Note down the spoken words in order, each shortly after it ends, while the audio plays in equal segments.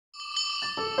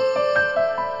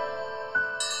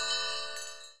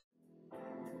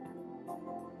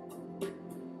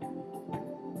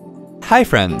Hi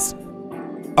friends!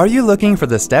 Are you looking for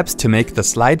the steps to make the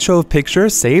slideshow of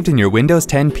pictures saved in your Windows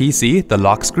 10 PC the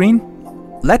lock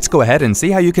screen? Let's go ahead and see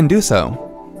how you can do so.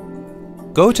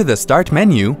 Go to the Start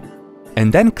menu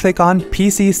and then click on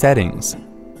PC Settings.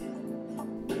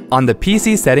 On the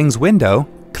PC Settings window,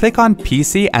 click on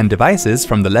PC and Devices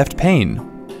from the left pane.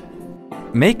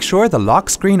 Make sure the lock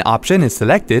screen option is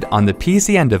selected on the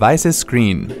PC and Devices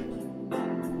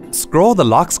screen. Scroll the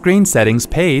lock screen settings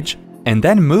page and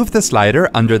then move the slider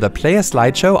under the Play a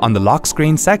Slideshow on the lock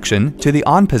screen section to the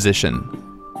On position.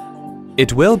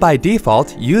 It will by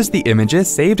default use the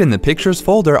images saved in the Pictures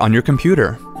folder on your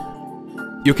computer.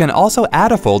 You can also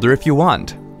add a folder if you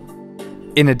want.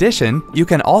 In addition, you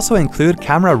can also include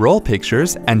camera roll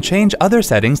pictures and change other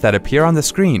settings that appear on the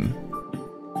screen.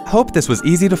 Hope this was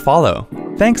easy to follow.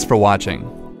 Thanks for watching.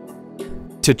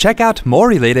 To check out more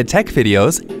related tech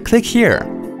videos, click here.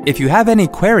 If you have any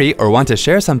query or want to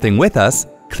share something with us,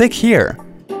 click here.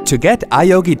 To get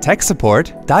iYogi tech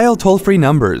support, dial toll-free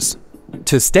numbers.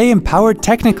 To stay empowered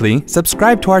technically,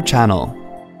 subscribe to our channel.